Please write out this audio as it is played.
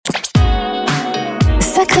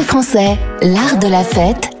Sacré Français, l'art de la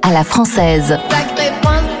fête à la française. Sacré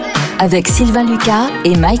Français. Avec Sylvain Lucas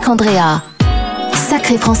et Mike Andrea.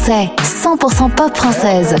 Sacré Français, 100% pop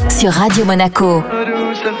française sur Radio Monaco.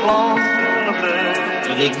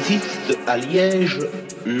 Il existe à Liège,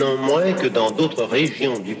 non moins que dans d'autres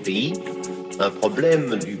régions du pays, un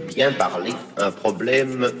problème du bien parler, un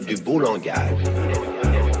problème du beau langage.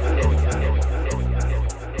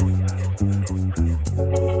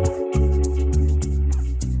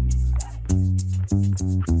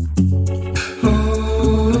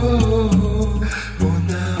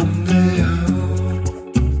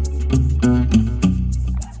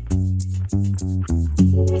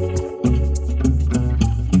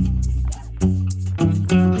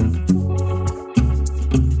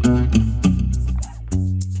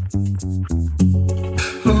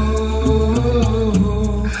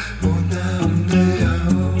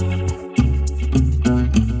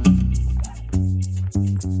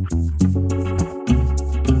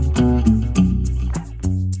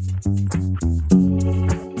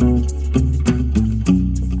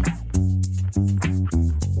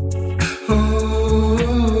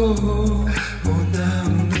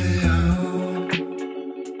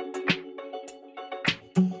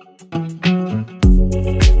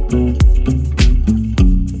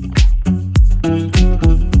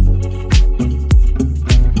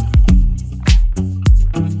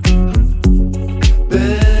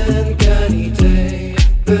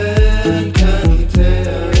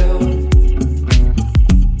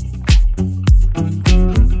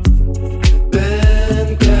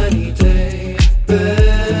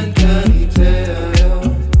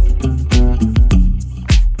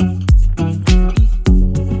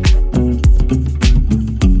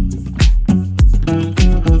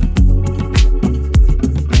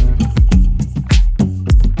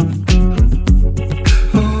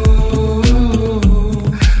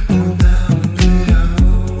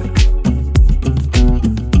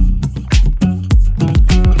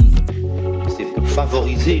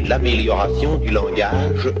 L'amélioration du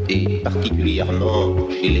langage, et particulièrement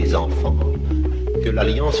chez les enfants, que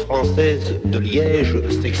l'Alliance française de Liège,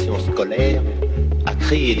 section scolaire, a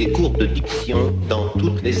créé des cours de diction dans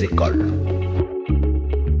toutes les écoles.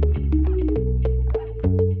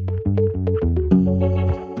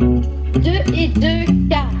 Deux et 2,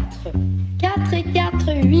 4. 4 et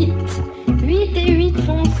 4, 8. 8 et 8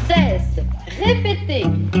 font 16. Répétez.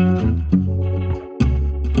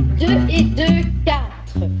 2 et 2, 4.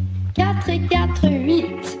 4 et 4,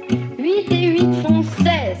 8. 8 et 8 font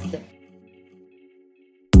 16.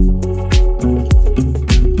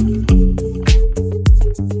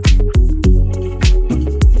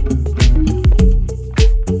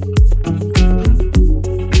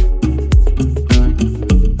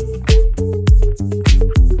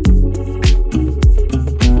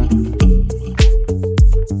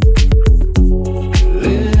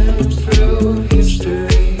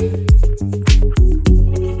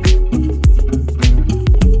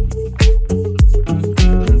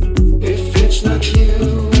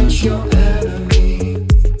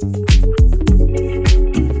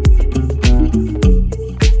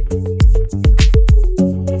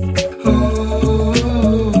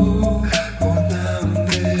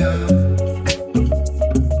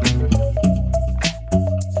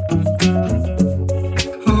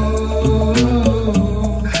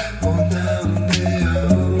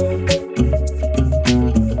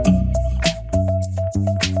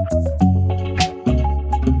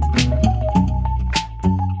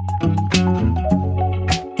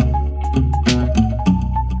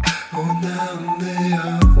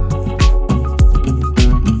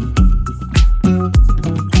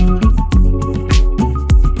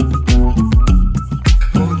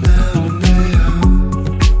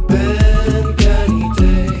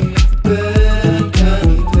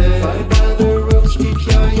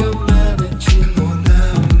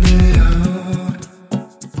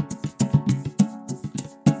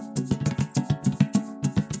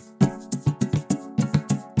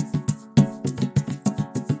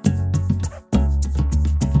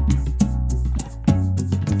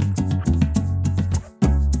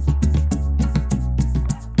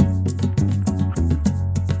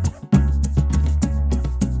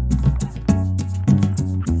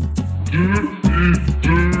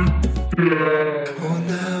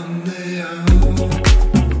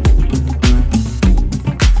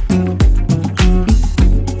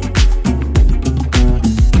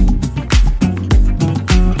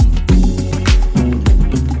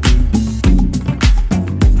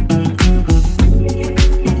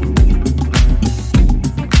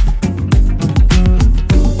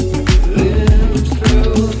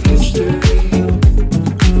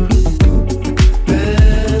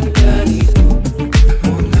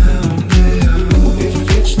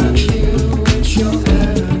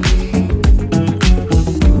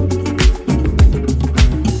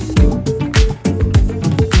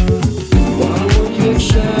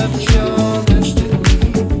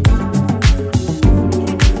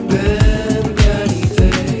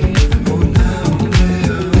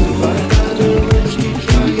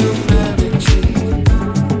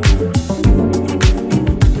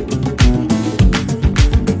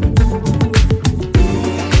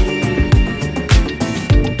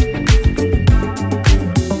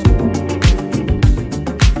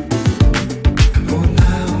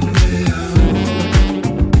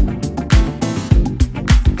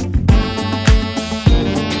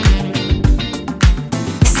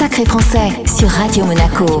 Sacré Français sur Radio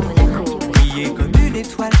Monaco. Briller comme une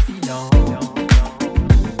étoile filante.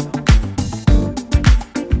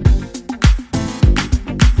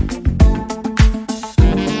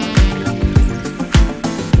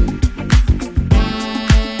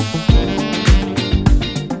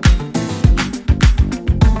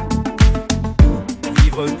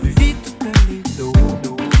 Vivre plus vite que les eaux.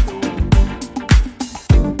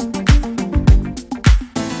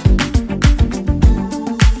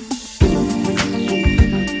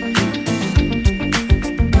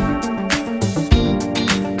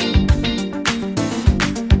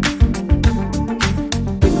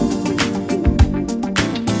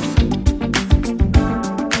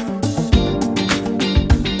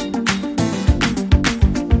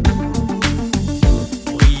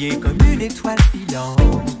 Briller comme une étoile filante.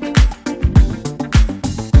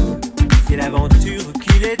 C'est l'aventure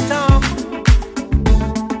qu'il est temps.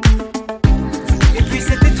 Et puis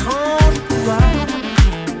cet étrange pouvoir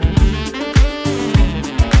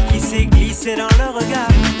qui s'est glissé dans le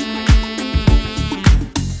regard.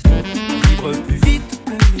 Vivre plus vite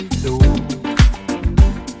que les autres.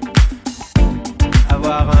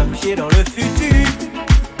 Avoir un pied dans le futur.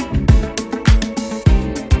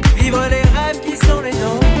 Vivre les rêves qui sont les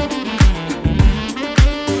nôtres.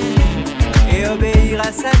 Et obéir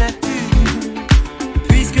à sa nature.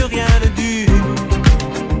 Puisque rien ne dure.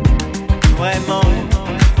 Vraiment.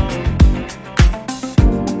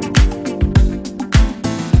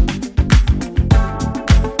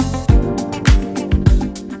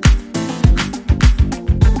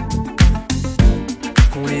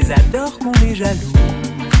 Qu'on les adore, qu'on les jaloux.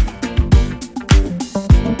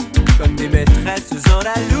 Comme des maîtresses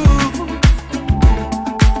andaloux.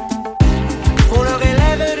 Qu'on leur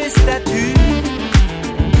élève des statues.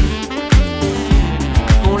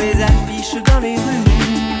 On les affiche dans les rues.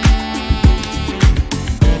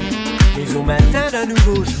 Mais au matin d'un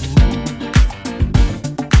nouveau jour,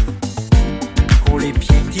 qu'on les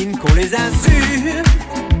piétine, qu'on les insulte,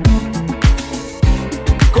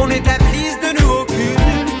 qu'on établisse de nouveaux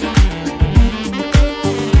cultes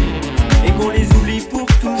et qu'on les oublie pour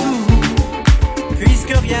toujours,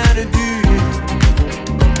 puisque rien ne dure.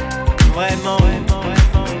 Vraiment, vraiment,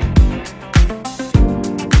 vraiment.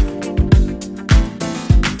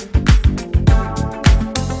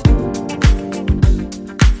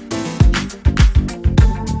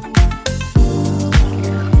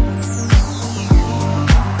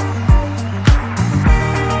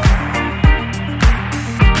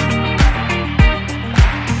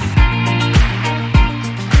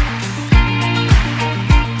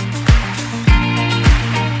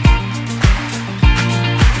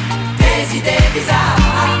 Des idées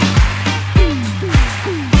bizarres,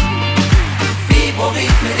 vibre au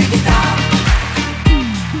rythme des guitares,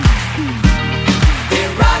 des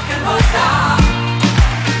rock'n'roll stars,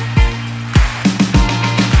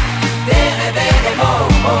 des rêves et des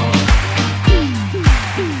mots,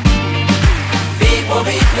 vibre au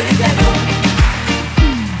rythme des pianos,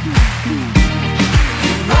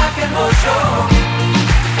 du rock'n'roll show,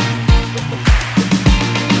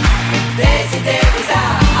 des idées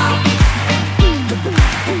bizarres.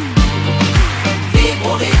 Vibre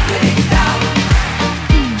au rythme des guitares,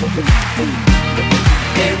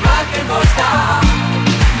 des rock'n'roll stars,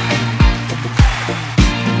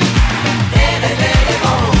 des rêves et des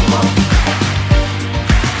mots,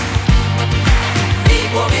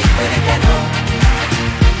 vibre au rythme des pianos,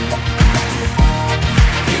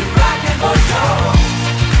 du rock'n'roll show,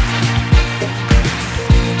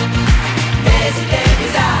 des idées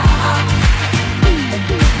bizarres.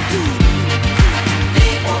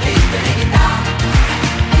 Vibre au rythme des guitares,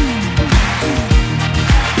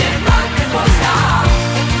 des rock'n'roll stars,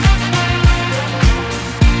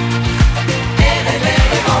 des rêves et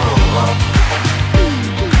des mots,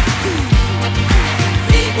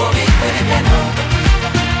 vibre au rythme des pianos.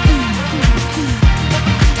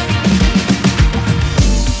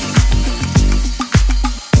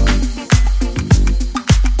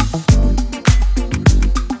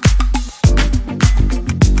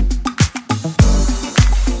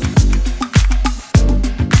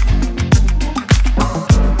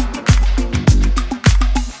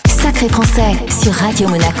 Sacré Français sur Radio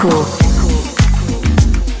Monaco.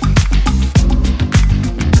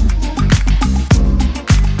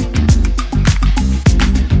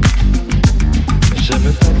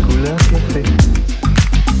 J'aime ta couleur café.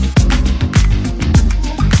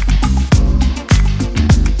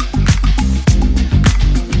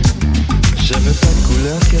 J'aime ta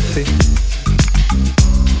couleur café.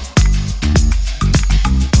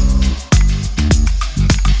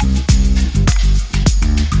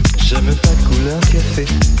 J'aime ta couleur café.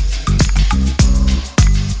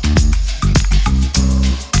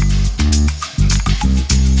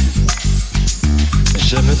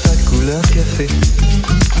 ta couleur café,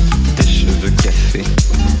 tes cheveux café,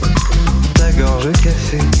 ta gorge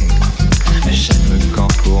café. J'aime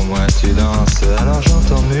quand pour moi tu danses, alors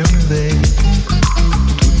j'entends murmurer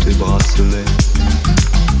tous tes bracelets,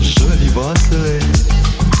 jolis bracelets.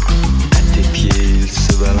 À tes pieds ils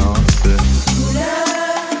se balancent.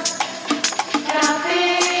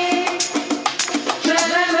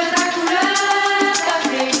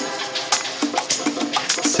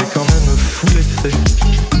 C'est quand même fou l'effet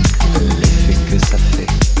que ça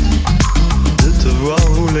fait de te voir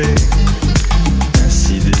rouler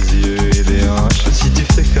ainsi des yeux et des hanches. Si tu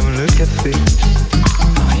fais comme le café,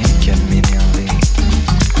 rien qu'à m'énerver,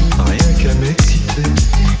 rien qu'à m'exciter.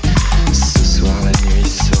 Ce soir la nuit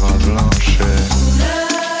sera blanche.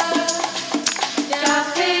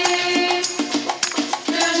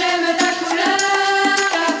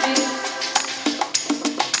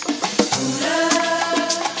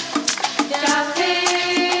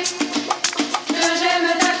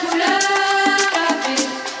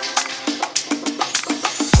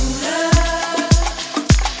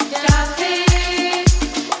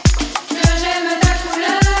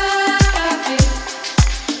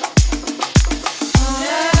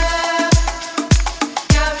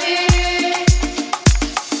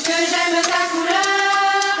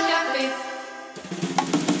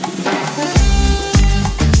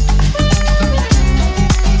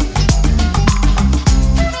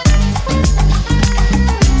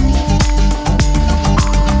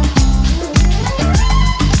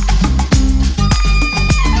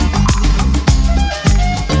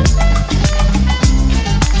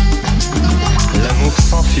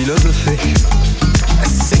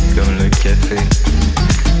 C'est comme le café,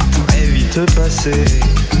 très vite passé.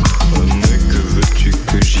 Mais que veux-tu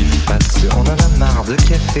que j'y fasse? On en a marre de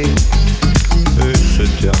café. Et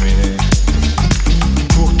c'est terminé.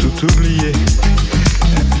 Pour tout oublier,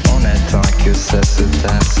 on attend que ça se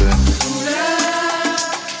tasse.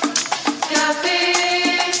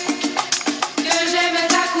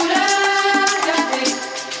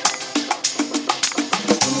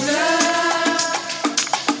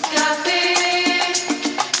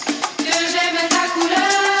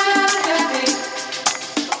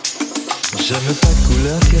 J'aime ta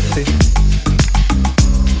couleur café.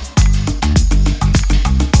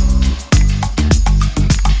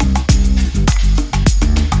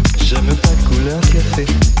 J'aime ta couleur café.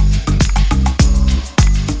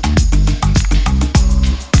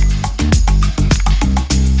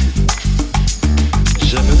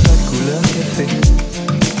 J'aime ta couleur café.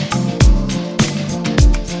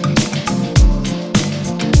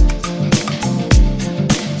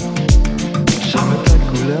 J'aime ta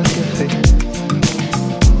couleur café.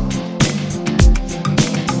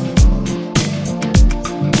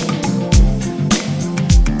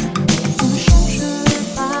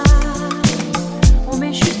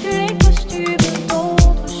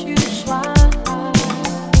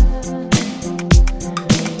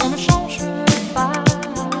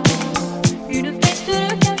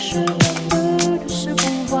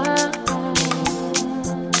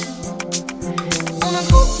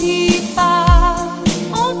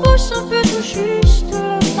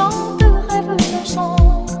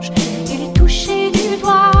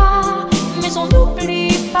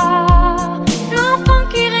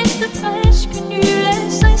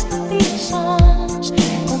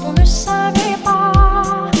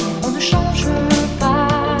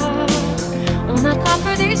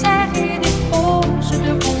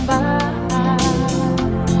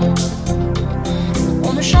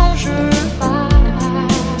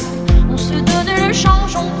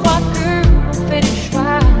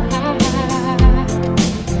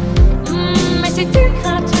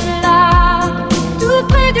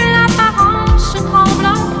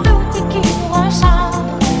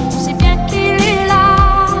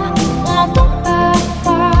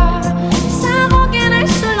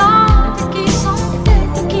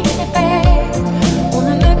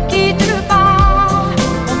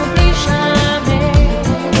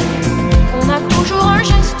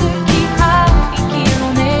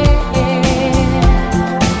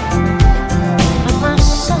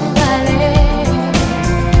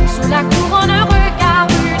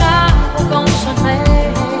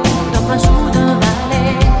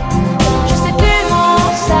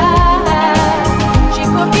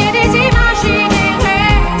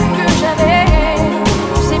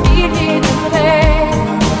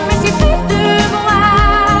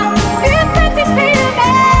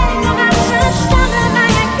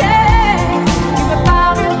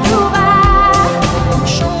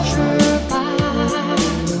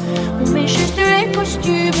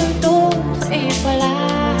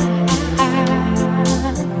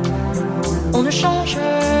 on ne change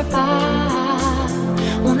pas,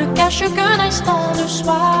 on ne cache qu'un instant de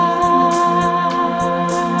soi.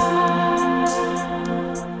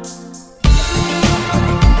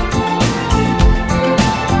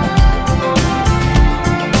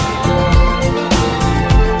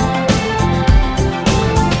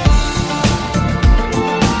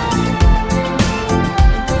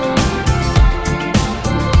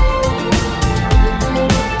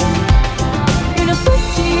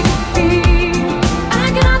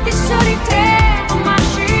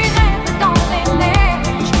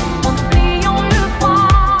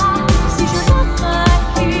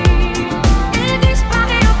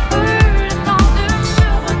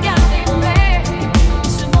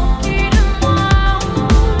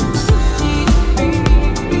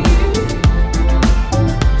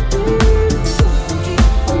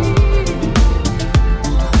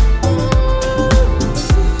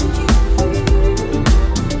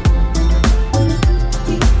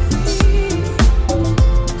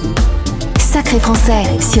 Français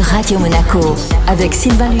sur Radio Monaco avec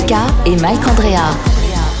Sylvain Lucas et Mike Andrea.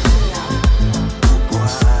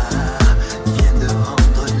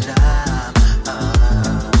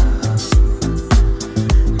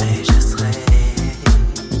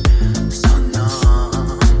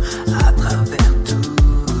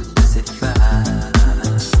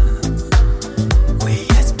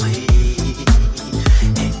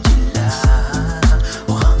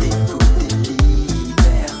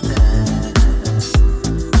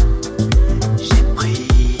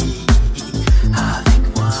 Avec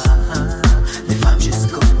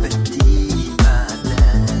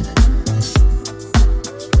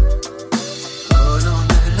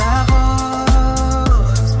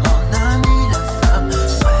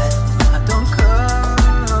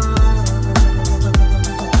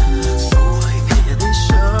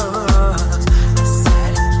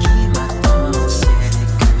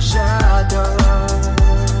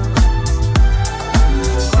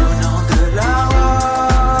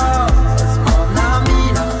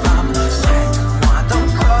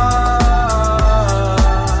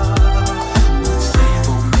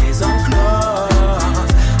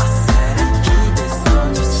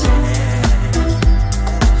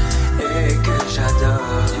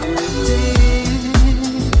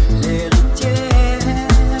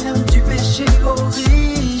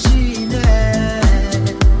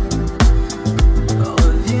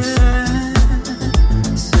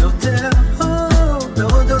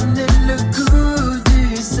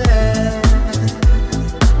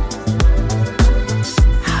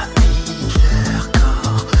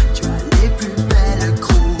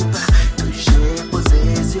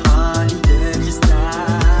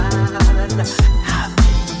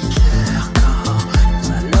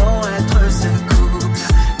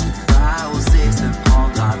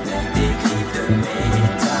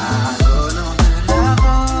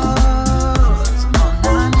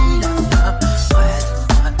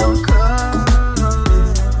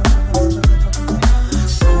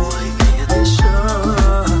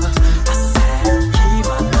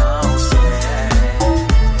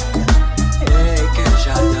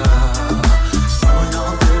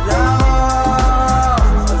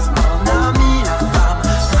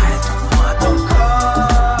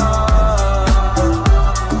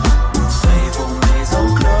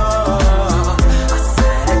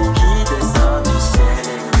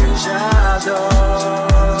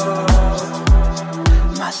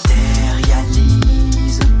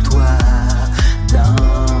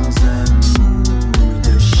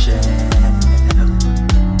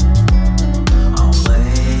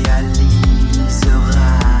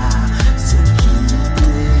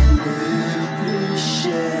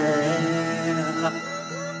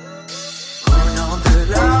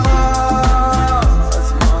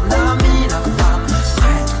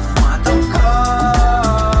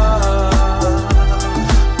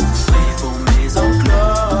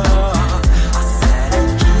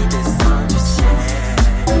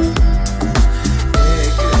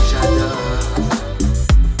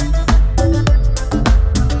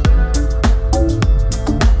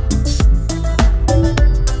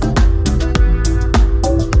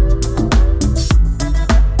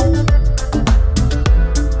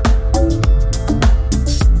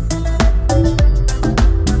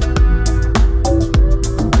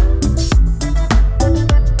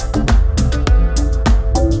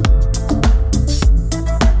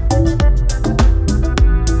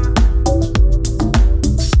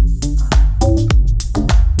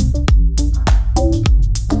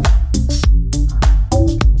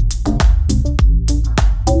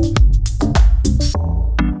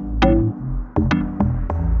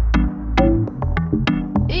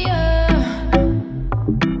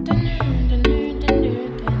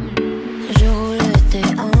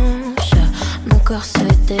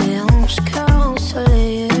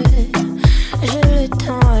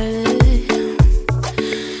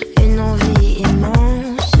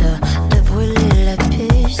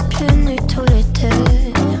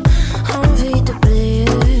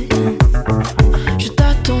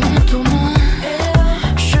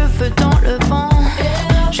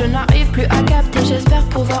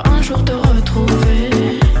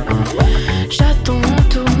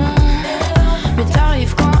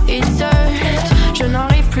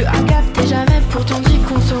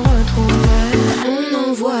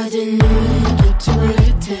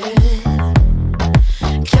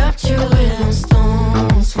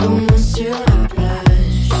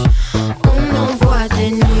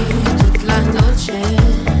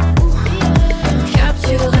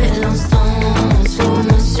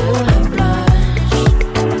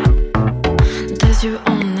tes yeux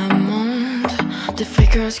en amande, des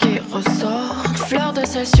flickers qui ressortent, fleurs de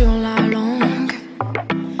sel sur la langue,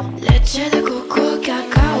 leche de coco,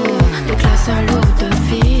 cacao, de glace à l'eau de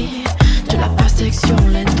vie, de la pastèque sur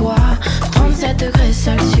les doigts, 37 degrés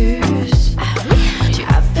Celsius. Tu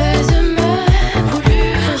apaises mes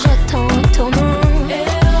brûlures. J'attends ton nom,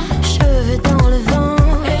 cheveux dans le vent.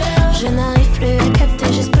 Je n'arrive plus à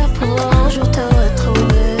capter, j'espère pouvoir un jour te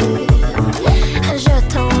retrouver.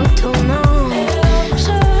 J'attends ton nom,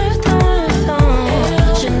 cheveux dans le vent.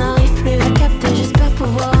 Je n'arrive plus à capter, j'espère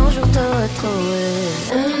pouvoir un jour te retrouver.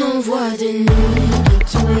 On envoie des nuits de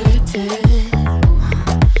tout l'été,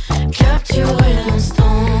 capturer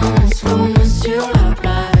l'instant, slow-mo sur la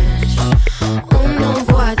plage. On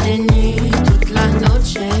envoie des nuits toute la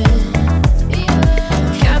noche,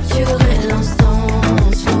 capturer l'instant,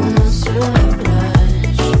 slow-mo sur la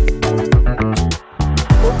plage.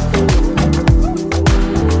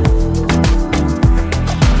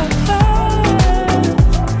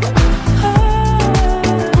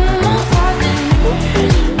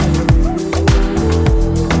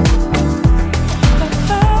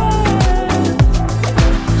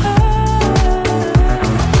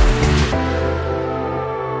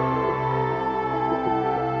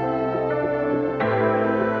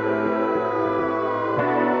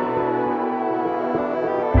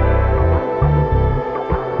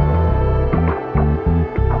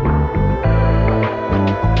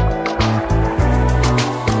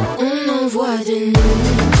 On envoie des nuits de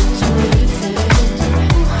tout l'été,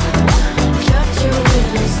 capturer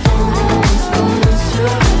l'instant, slow-mo sur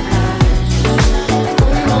la plage.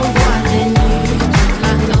 On envoie des nuits toute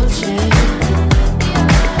la noche,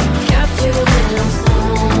 capturer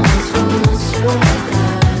l'instant, slow-mo sur la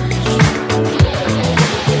plage.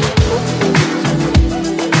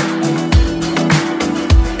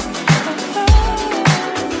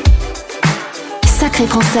 Sacré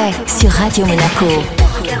Français sur Radio Monaco.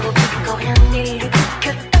 Regard au but quand rien n'illude, que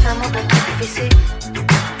ta maman t'a tout fessé.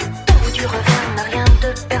 Ton bout du revers n'a rien de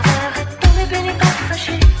pervers et ton bébé n'est pas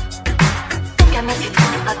fâché. Ton gamin citron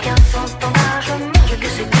a bien 100 ans d'âge, mon Dieu que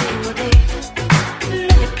c'est démodé. Le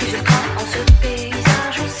nez plus ultra en ce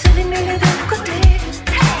paysage, c'est les mille de côté.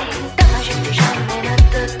 Hey, ta majesté jamais ne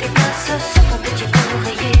te déplace sur ton petit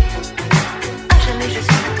oreiller. À jamais je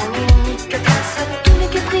suis ton unique place, tout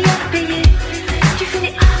n'est que prix à payer. Tu fais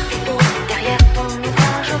des arts et beaux derrière ton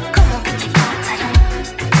ouvrage comme un petit pantalon.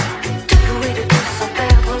 Te louer de tout sans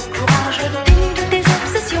perdre courage, dénude de tes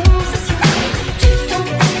obsessions. Tu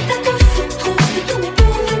t'entêtes à te foutre de ton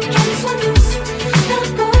épaule, qu'elle soit douce.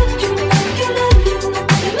 N'importe tu n'as que la lune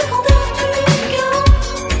et le rondeur du cœur.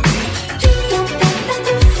 Tu t'entêtes à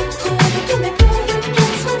te foutre de ton épaule,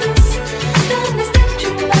 qu'elle soit douce. D'un instant tu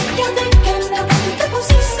m'as gardé qu'elle n'a pas de ta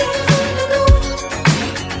poussée, c'est de nous.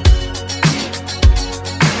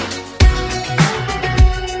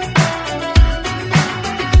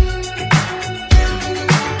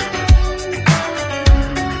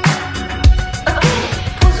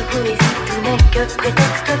 Prose ou poésie, tout n'est que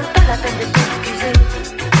prétexte, pas la peine de t'excuser.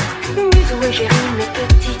 Museau et géry, mes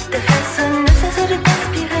petites fesses ne cessent de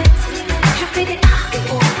t'inspirer. Je fais des arts et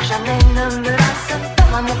oh, jamais ne me lasse, par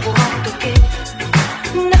amour pour en toquer.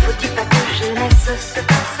 Ne faut-il pas que jeunesse se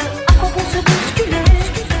passe, à quoi bon se bousculer?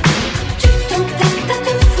 Tu t'entêtes à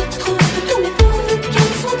te foutre de ton épaule,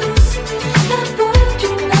 qu'elle soit douce. N'importe tu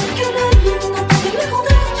n'as que la lune et le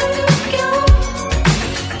rondeur du cœur.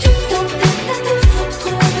 Tu t'entêtes à te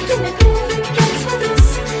foutre de ton épaule, qu'elle soit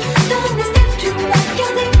douce. D'un instant tu m'as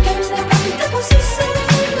gardé qu'elle n'a pas pu ta poussée, c'est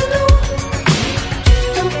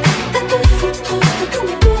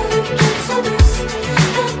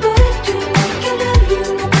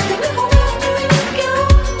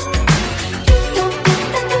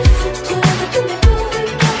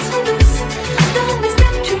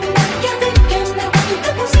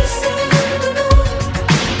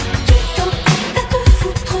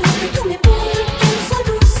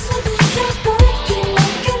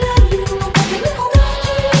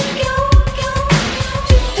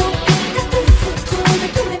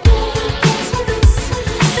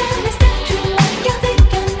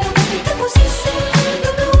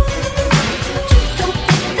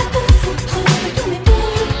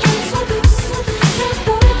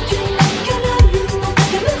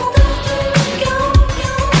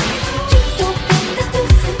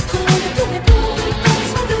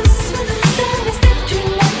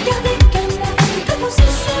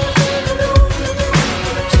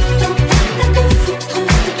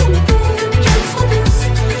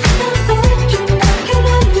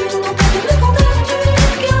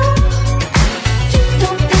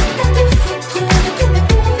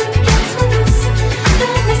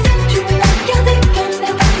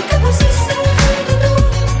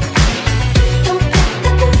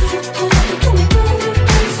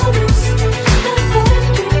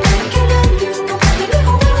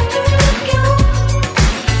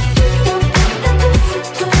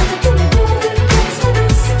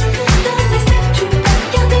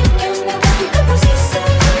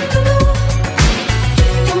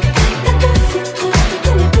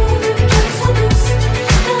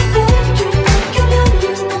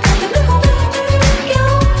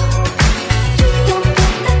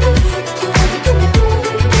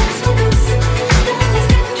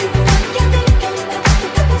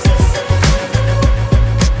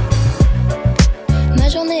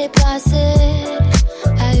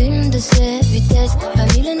à une de ces vitesses. Pas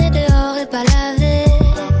mis le nez dehors et pas lavé.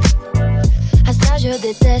 À ça je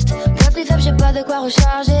déteste. Batterie faible, j'ai pas de quoi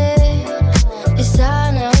recharger. Et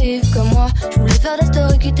ça n'arrive que moi. Je voulais faire des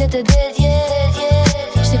stories qui t'étaient dédiées.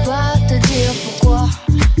 Je sais pas te dire pourquoi.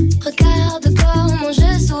 Regarde comment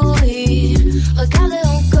je souris. Regarde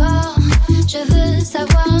encore. Je veux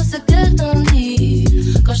savoir ce que t'en dis.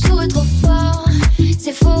 Quand je souris trop fort,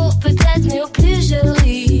 c'est faux peut-être, mais au plus je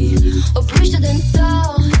ris, au plus je te donne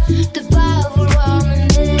tort de pas vouloir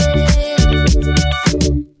m'aimer.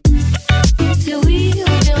 C'est oui ou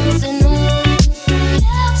bien c'est non.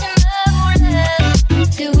 Hier tu me voulais.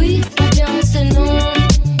 C'est oui ou bien c'est non.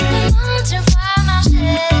 Demain tu feras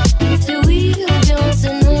marcher. C'est oui ou bien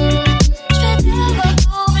c'est non. Je vais devoir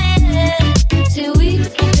t'oublier. C'est oui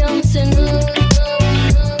ou bien c'est non.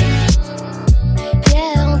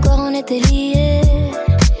 Hier encore on était liés.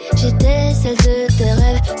 J'étais celle de tes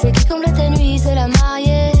rêves, celle qui comblait tes nuits, c'est la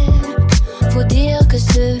mariée. Faut dire que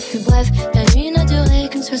ce fut bref, la nuit n'a duré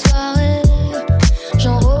qu'une seule soirée.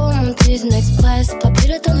 J'en romantisme express, pas pris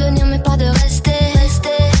le temps de venir mais pas de rester.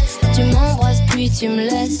 Tu m'embrasses puis tu me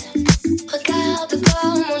laisses. Regarde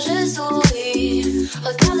comment je souris,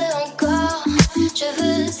 regarde encore. Je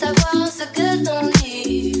veux savoir ce que t'en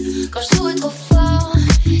dis. Quand je souris trop fort,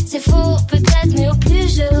 c'est faux peut-être, mais au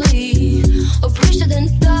plus je ris, au plus je te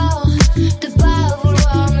donne tort de pas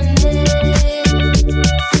vouloir m'aimer.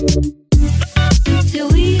 C'est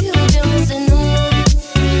oui ou bien c'est non.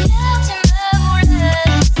 Hier tu me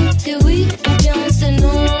voulais. C'est oui ou bien c'est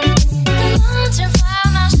non. Demain tu me feras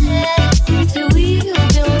marcher. C'est oui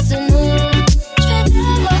ou bien c'est non. Je vais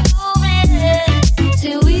devoir t'oublier.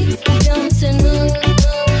 C'est oui ou bien c'est non.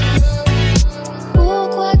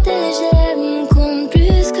 Pourquoi tes j'aime comptent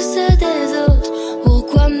plus que ceux des autres?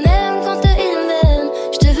 Pourquoi même quand ils m'aiment,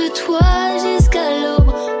 je te veux toi jusqu'à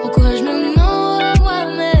l'aube? Pourquoi je me mens à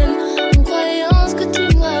moi-même en croyant ce que tu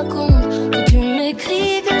me racontes? Quand tu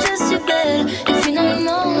m'écris que je suis belle et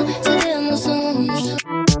finalement c'est un mensonge.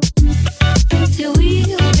 C'est oui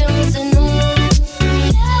ou bien c'est non.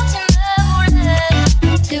 Hier tu me voulais.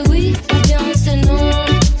 C'est oui ou bien c'est non.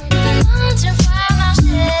 Demain tu me feras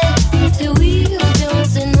marcher. C'est oui ou bien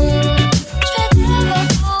c'est non. Je vais devoir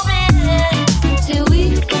t'oublier. C'est oui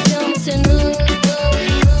ou bien c'est non.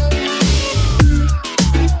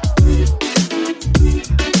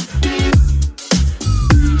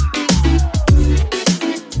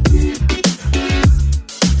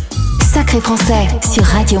 Sacré Français sur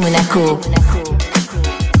Radio Monaco.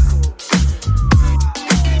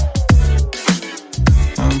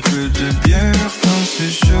 Un peu de bière dans ses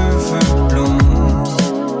cheveux blonds,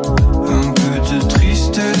 un peu de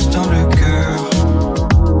tristesse dans le cœur.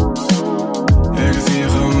 Elle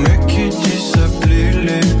vire un mec qui dit s'appeler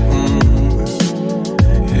Léon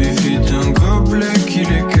et vide un gobelet qui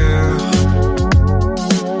l'écœure.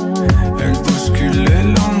 Elle bouscule,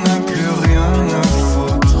 elle en a plus rien à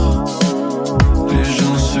foutre. Les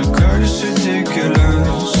gens se collent, se dégoûtent.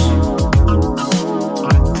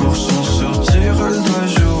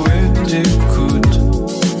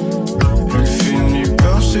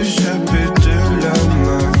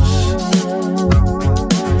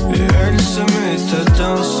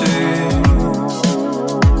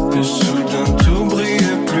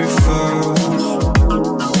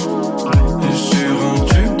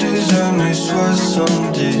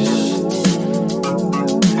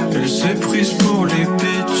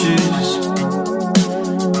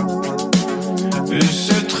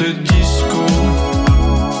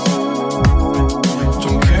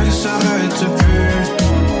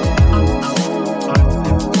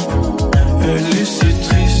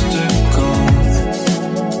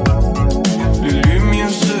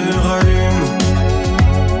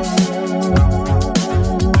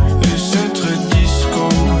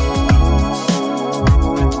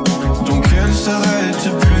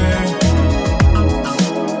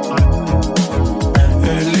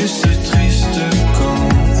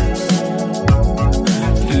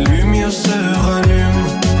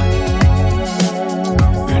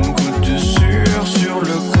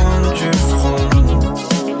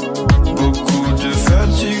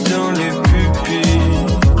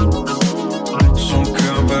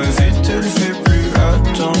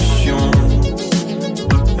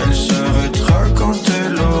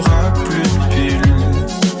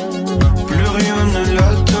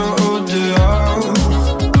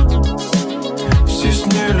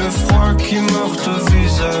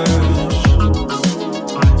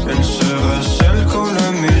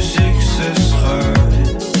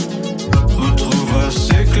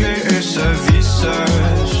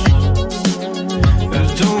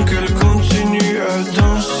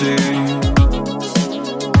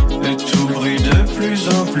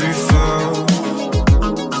 plus en plus fort.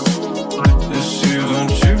 Et sur un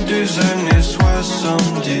tube des années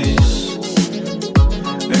 70,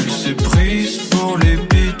 elle s'est prise pour les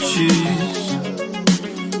bitches.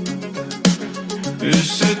 Et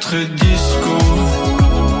c'est très disco,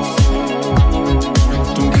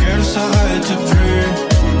 donc elle s'arrête plus.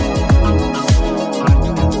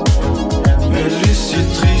 Elle est si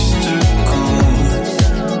triste quand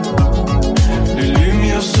les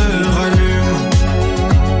lumières se rallument.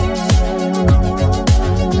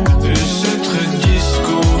 Et c'est très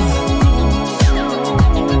disco,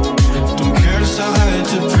 donc elle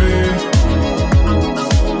s'arrête plus.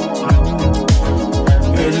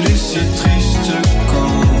 Elle est si triste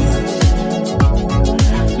quand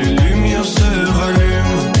les lumières se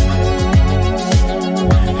rallument.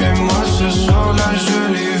 Et moi ce soir-là je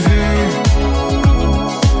l'ai vue.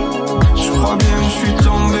 Je crois bien que je suis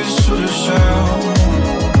tombé sous le charme.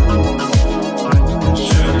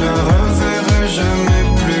 Je la reverrai jamais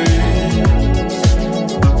plus.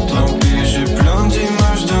 Tant pis, j'ai plein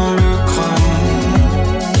d'images dans le crâne.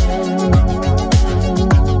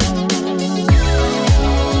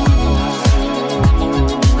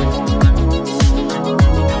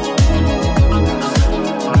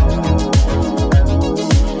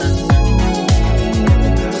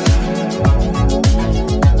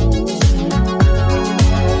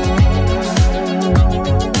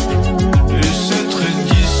 Et c'est très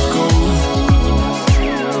disco,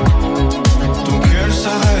 donc elle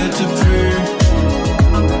s'arrête plus.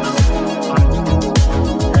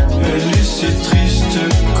 Elle est si triste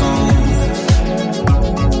quand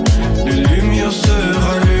les lumières se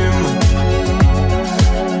rallument.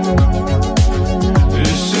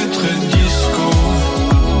 Et c'est très disco,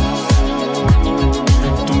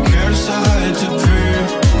 donc elle s'arrête plus.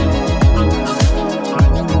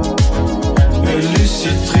 Elle est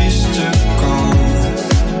si triste quand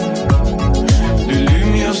les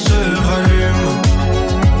lumières se rallument.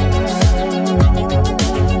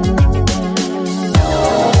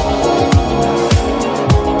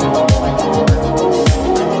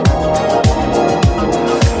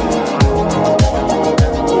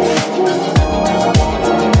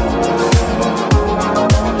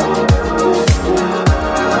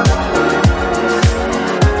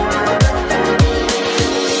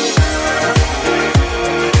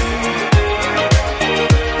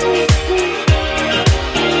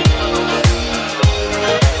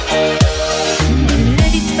 Ne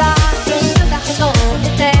dites pas que ce garçon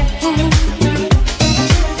était fou,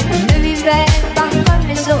 ne vivait pas comme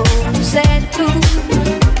les autres, c'est tout.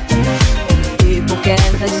 Et pour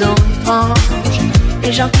quelle raison étrange,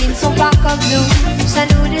 les gens qui ne sont pas comme nous, ça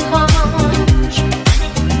nous dérange.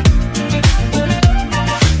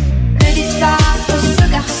 Ne dites pas que ce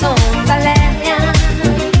garçon valait rien,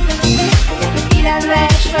 il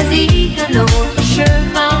avait choisi un autre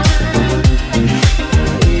chemin.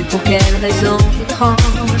 Et pour quelle raison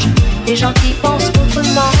étrange, les gens qui pensent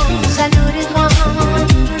autrement, ça nous dérange,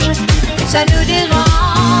 ça nous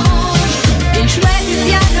dérange. Il jouait du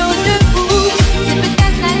piano debout, c'est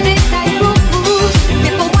peut-être un détail pour vous,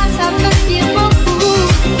 mais pour moi ça veut dire beaucoup.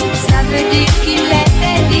 Ça veut dire qu'il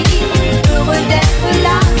était libre, heureux d'être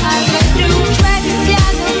là avec nous. Jouait du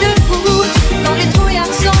piano debout, quand les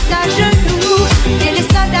trouillards sont à genoux, et les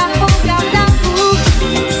soldats font garde à vous.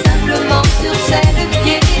 Simplement sur ses deux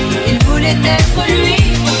pieds, il voulait être lui,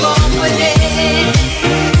 vous comprenez.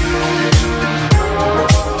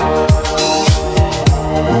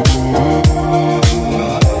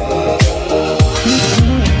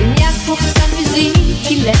 Il n'y a pour sa musique,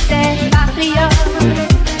 il était patriote.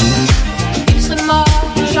 Il serait mort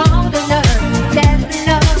du genre d'honneur, tel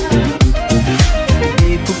l'homme.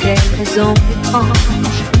 Et pour quelle raison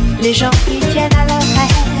étrange, les gens qui tiennent à leur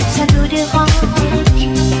rêve, ça nous dérange.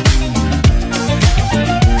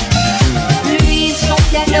 Lui, son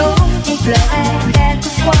piano, il pleurait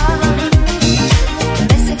quelquefois,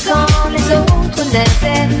 mais c'est quand les autres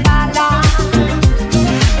n'étaient pas là.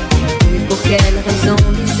 Et pour quelle raison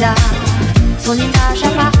bizarre, son image a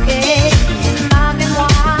marqué ma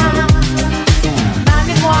mémoire, ma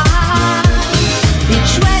mémoire. Il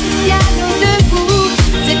jouait du piano debout,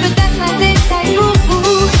 c'est peut-être un détail pour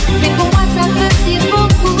vous, mais pour moi ça veut dire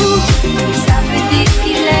beaucoup. Ça veut dire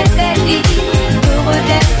qu'il était libre, heureux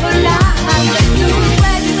d'être là avec nous. Il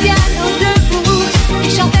jouait du piano debout, il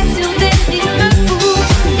chantait sur des rythmes fous,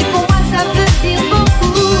 et pour moi ça veut dire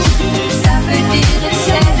beaucoup. Ça veut dire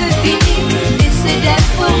essaie de vivre, essaie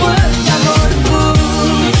d'être heureux, ça vaut le coup.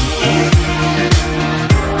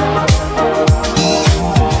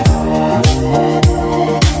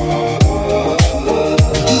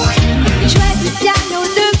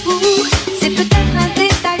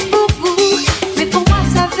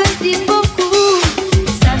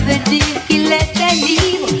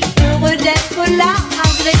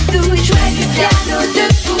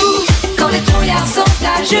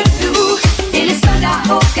 genoux et les soldats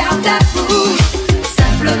au garde à vous.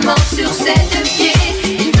 Simplement sur ses deux pieds,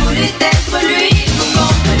 il voulait être lui, vous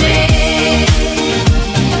comprenez.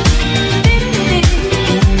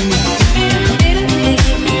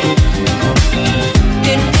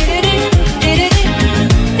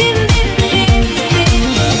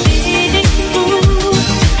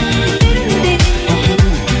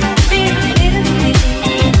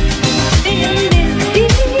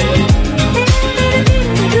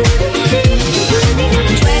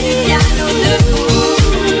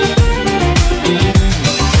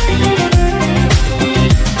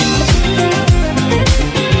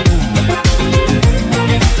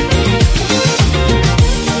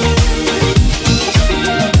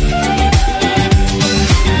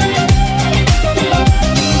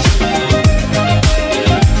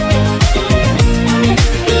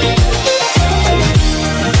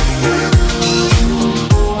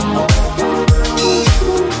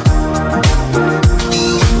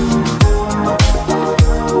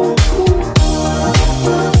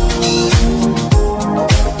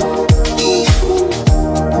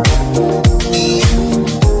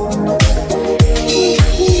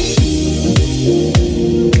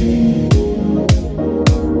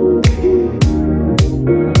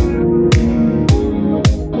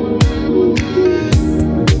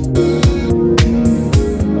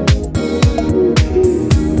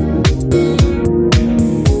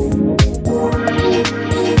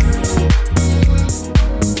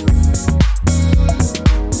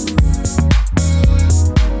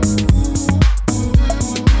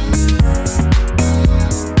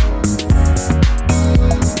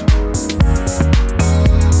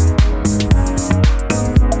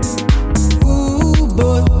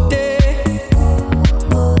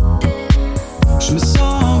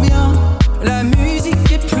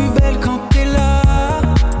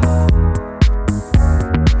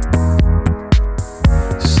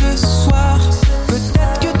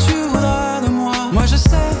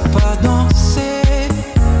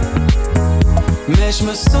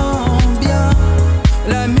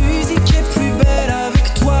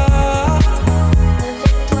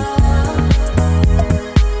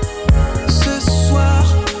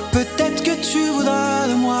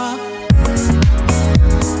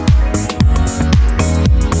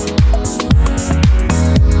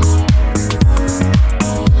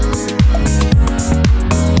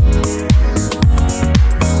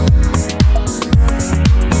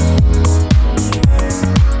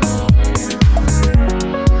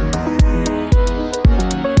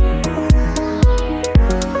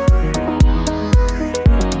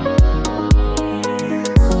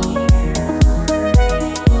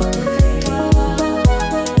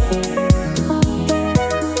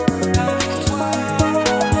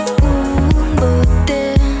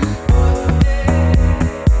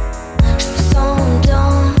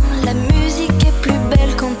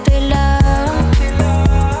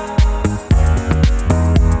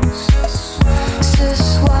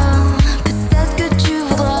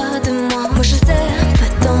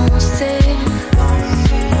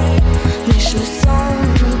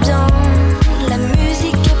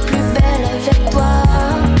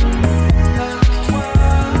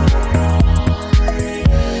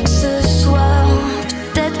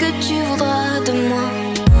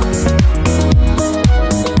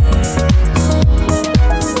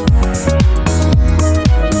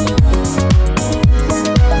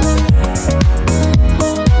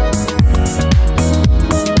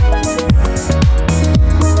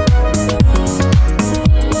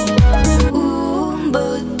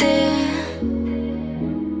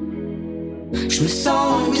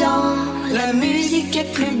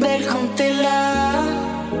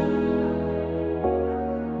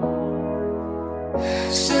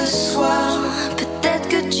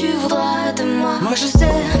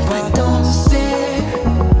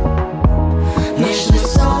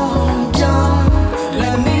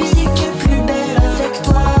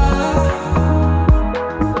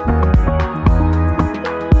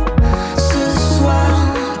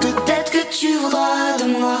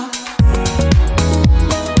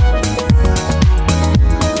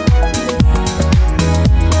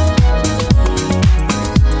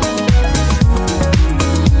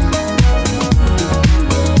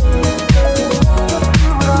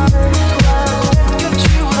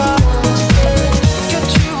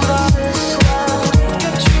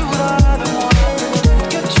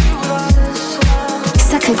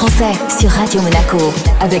 Français sur Radio Monaco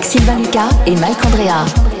avec Sylvain Lucas et Mike Andrea.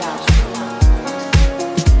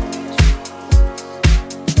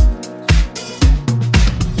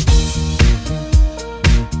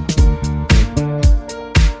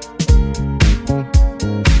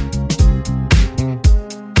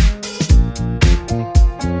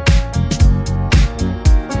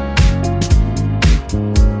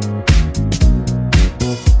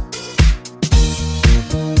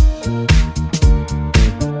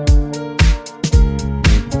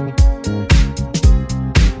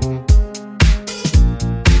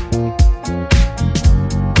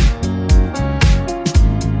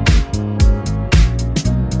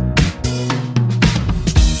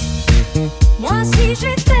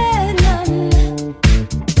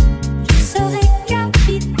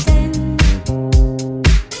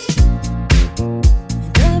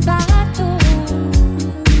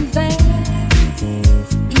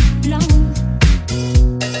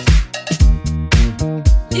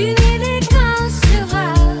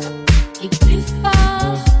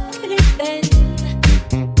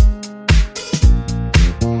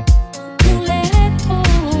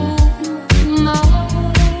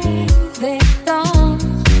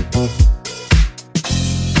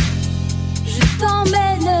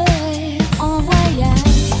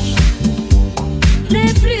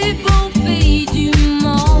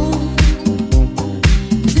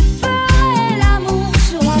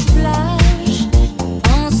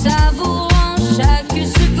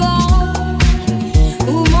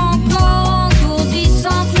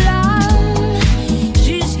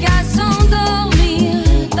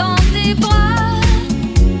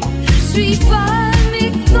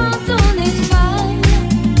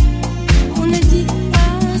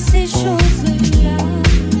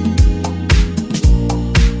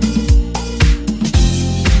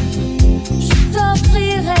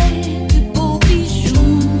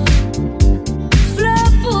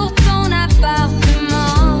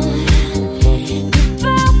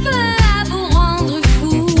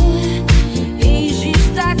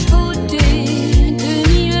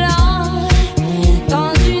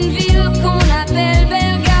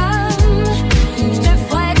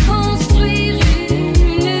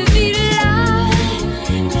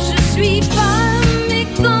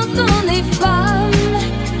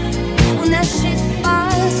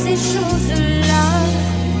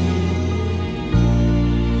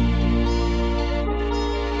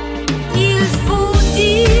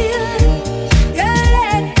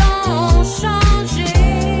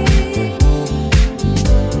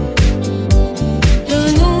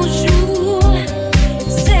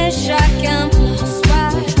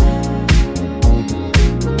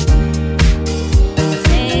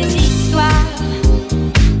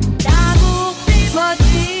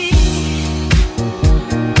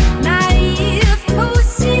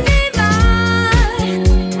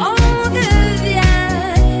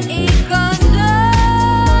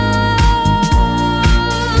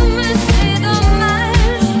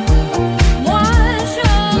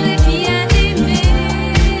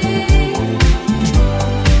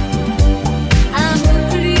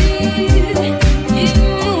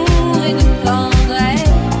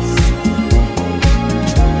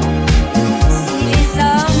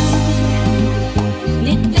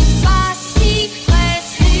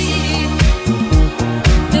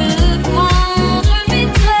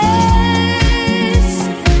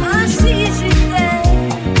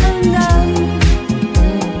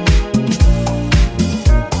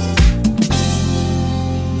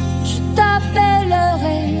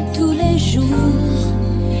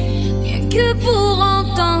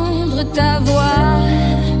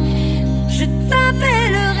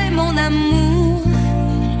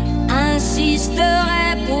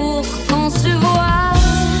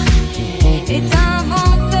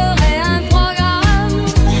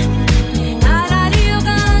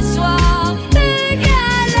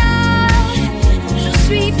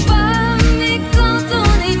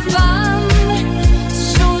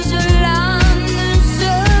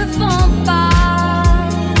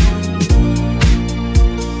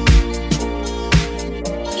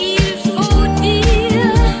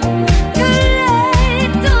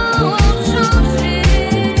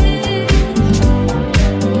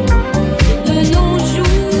 De nos jours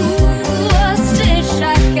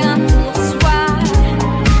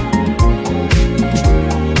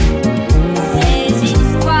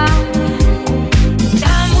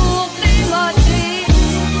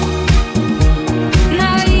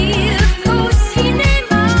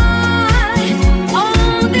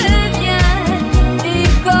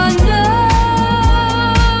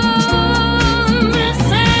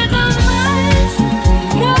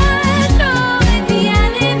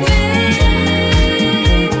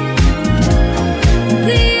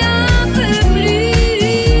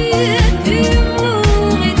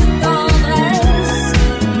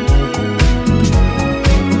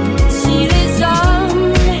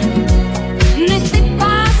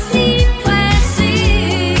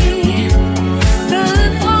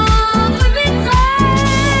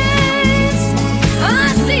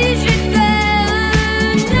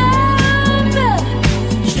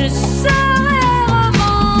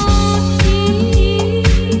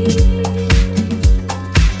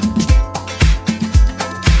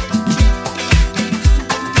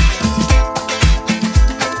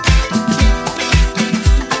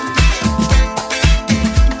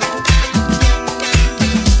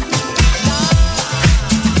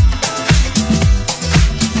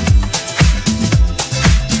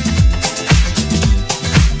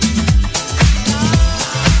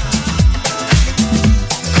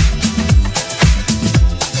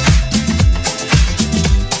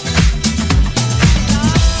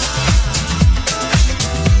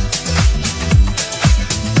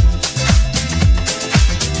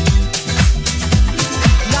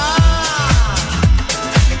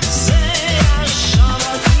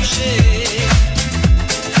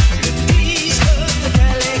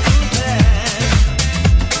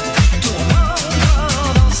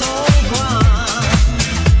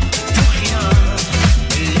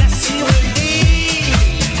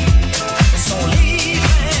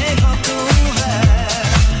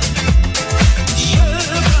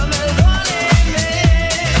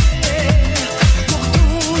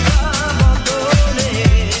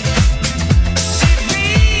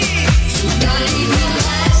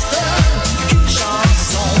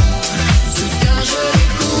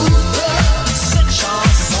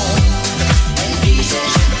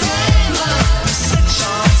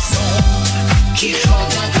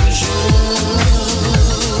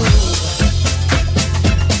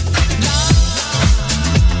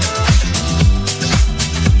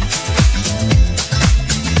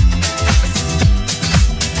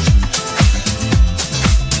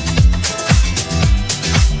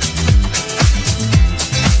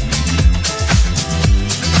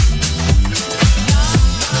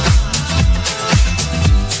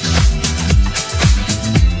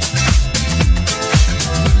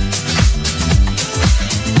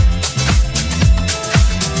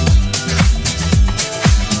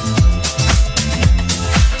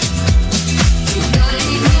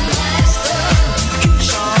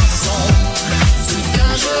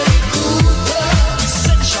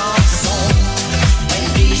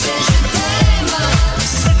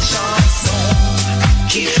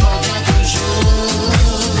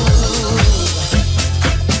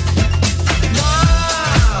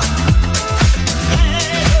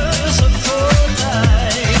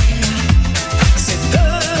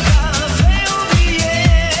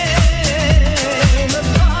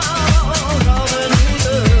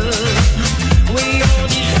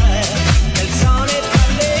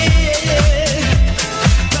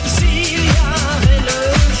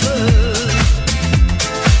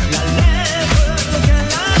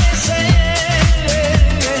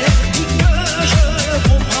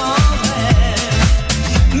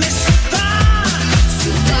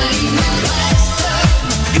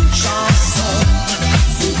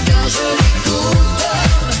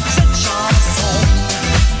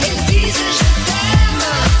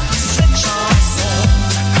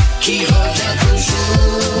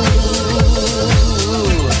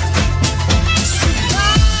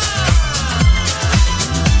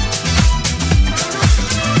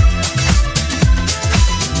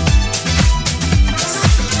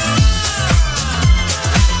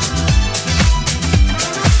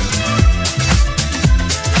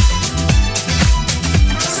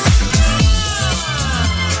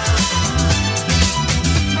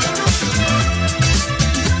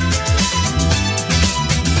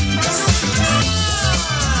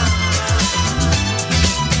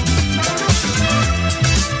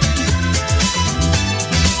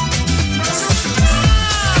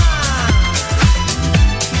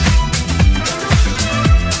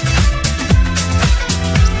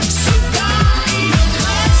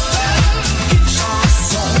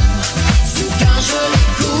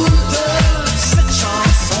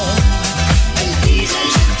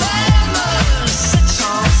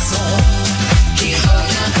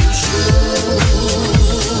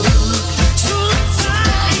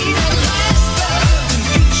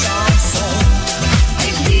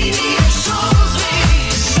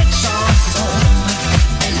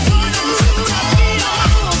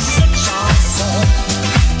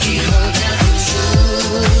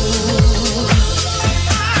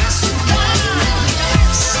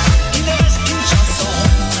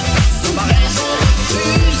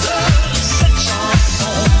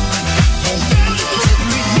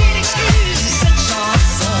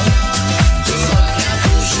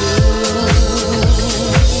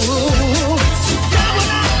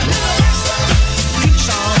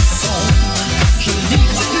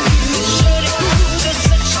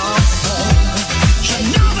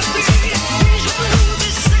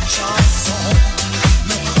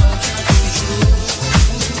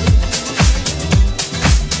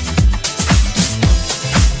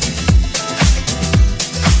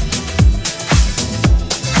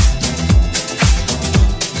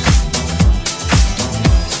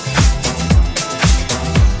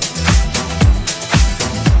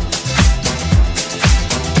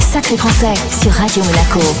Sacré Français sur Radio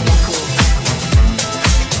Monaco.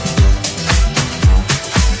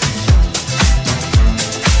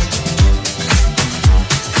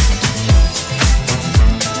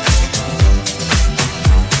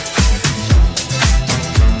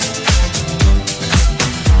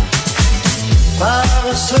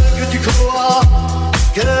 Parce que tu crois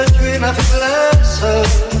que tu es ma faiblesse,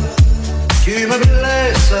 tu me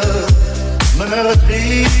blesses, me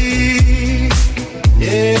meurtris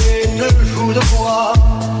et te joues de moi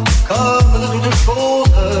comme de toutes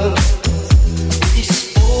choses,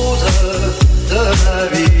 dispose de ma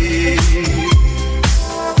vie.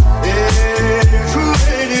 Et jour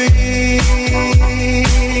et nuit,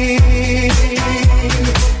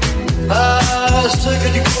 parce que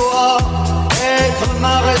tu crois être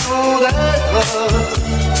ma raison d'être,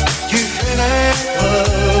 tu fais naître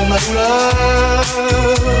ma douleur.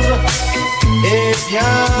 Et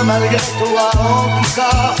bien malgré toi, en tout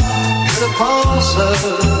cas, je le pense,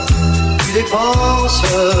 tu dépenses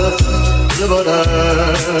le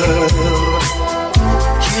bonheur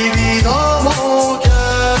qui vit dans mon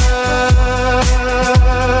cœur.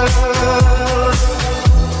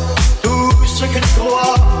 Tout ce que tu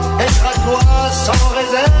crois être à toi sans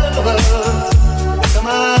réserve, comme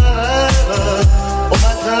un rêve au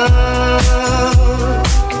matin,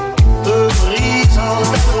 te brisant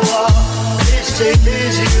ta foi, laisser tes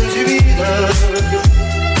yeux humides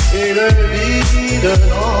et le vide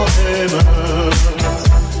dans tes mains.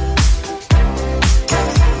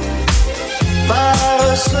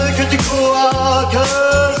 Parce que tu crois que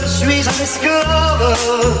je suis un esclave,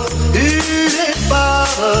 une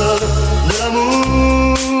épave de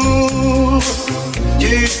l'amour.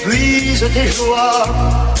 Tu puises tes joies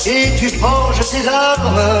et tu forges tes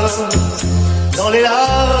armes dans les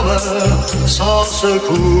larmes sans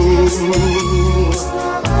secours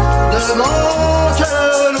de mon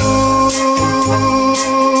cœur lourd.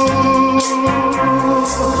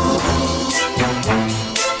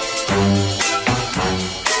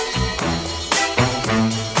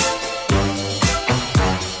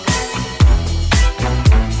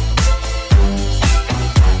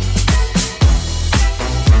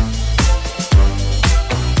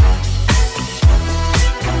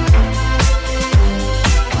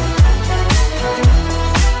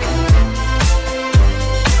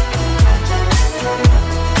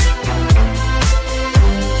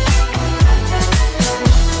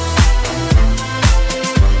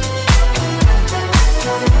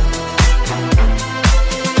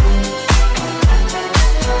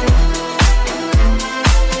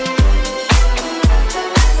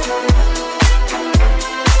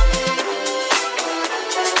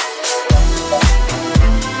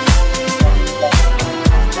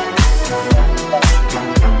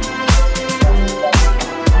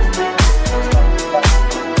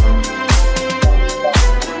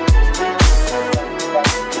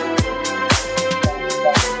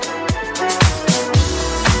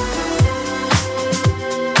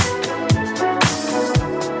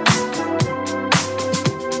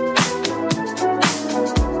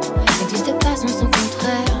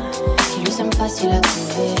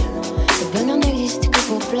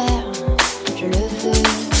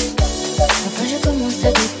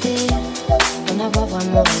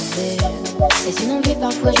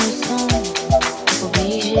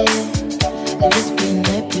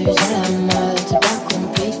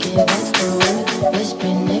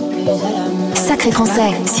 Sacré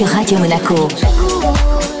Français sur Radio Monaco.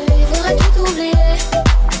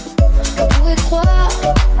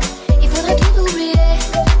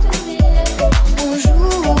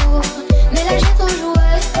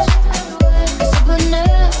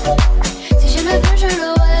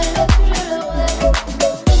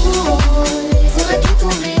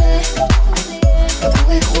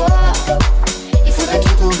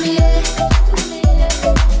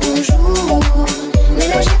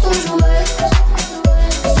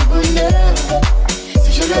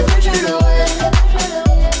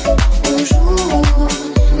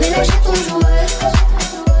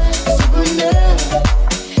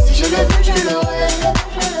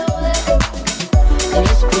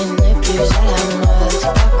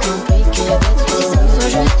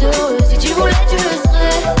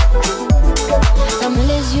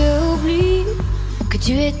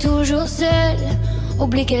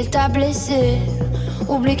 Oublie qu'elle t'a blessé,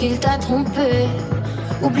 oublie qu'il t'a trompé,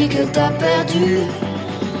 oublie que t'as perdu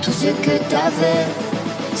tout ce que t'avais.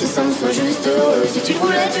 Si ça me soit juste heureux, si tu le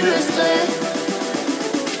voulais, tu le serais.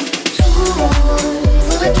 Tout, il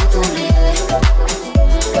faudrait tout oublier.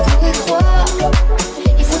 On pourrait croire,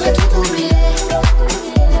 il faudrait tout oublier.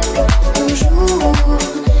 On joue,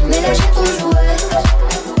 mais là j'ai ton jouet.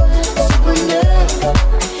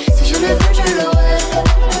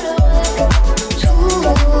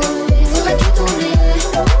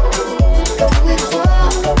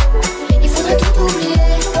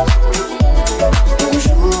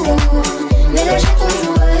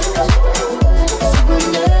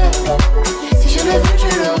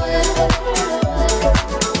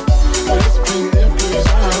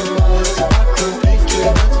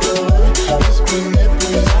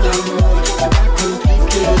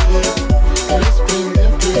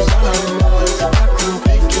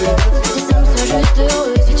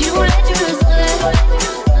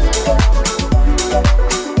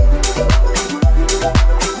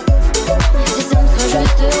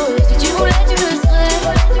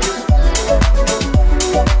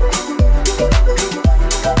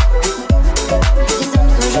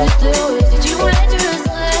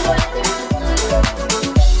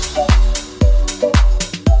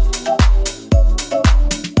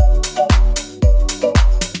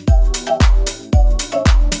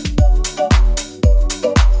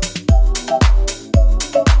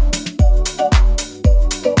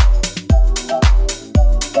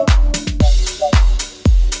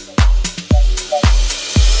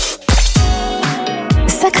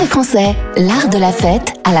 L'art de la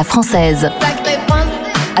fête à la française.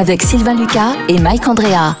 Avec Sylvain Lucas et Mike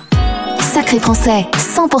Andrea. Sacré français,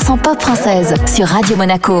 100% pop française sur Radio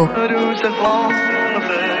Monaco. Douce France,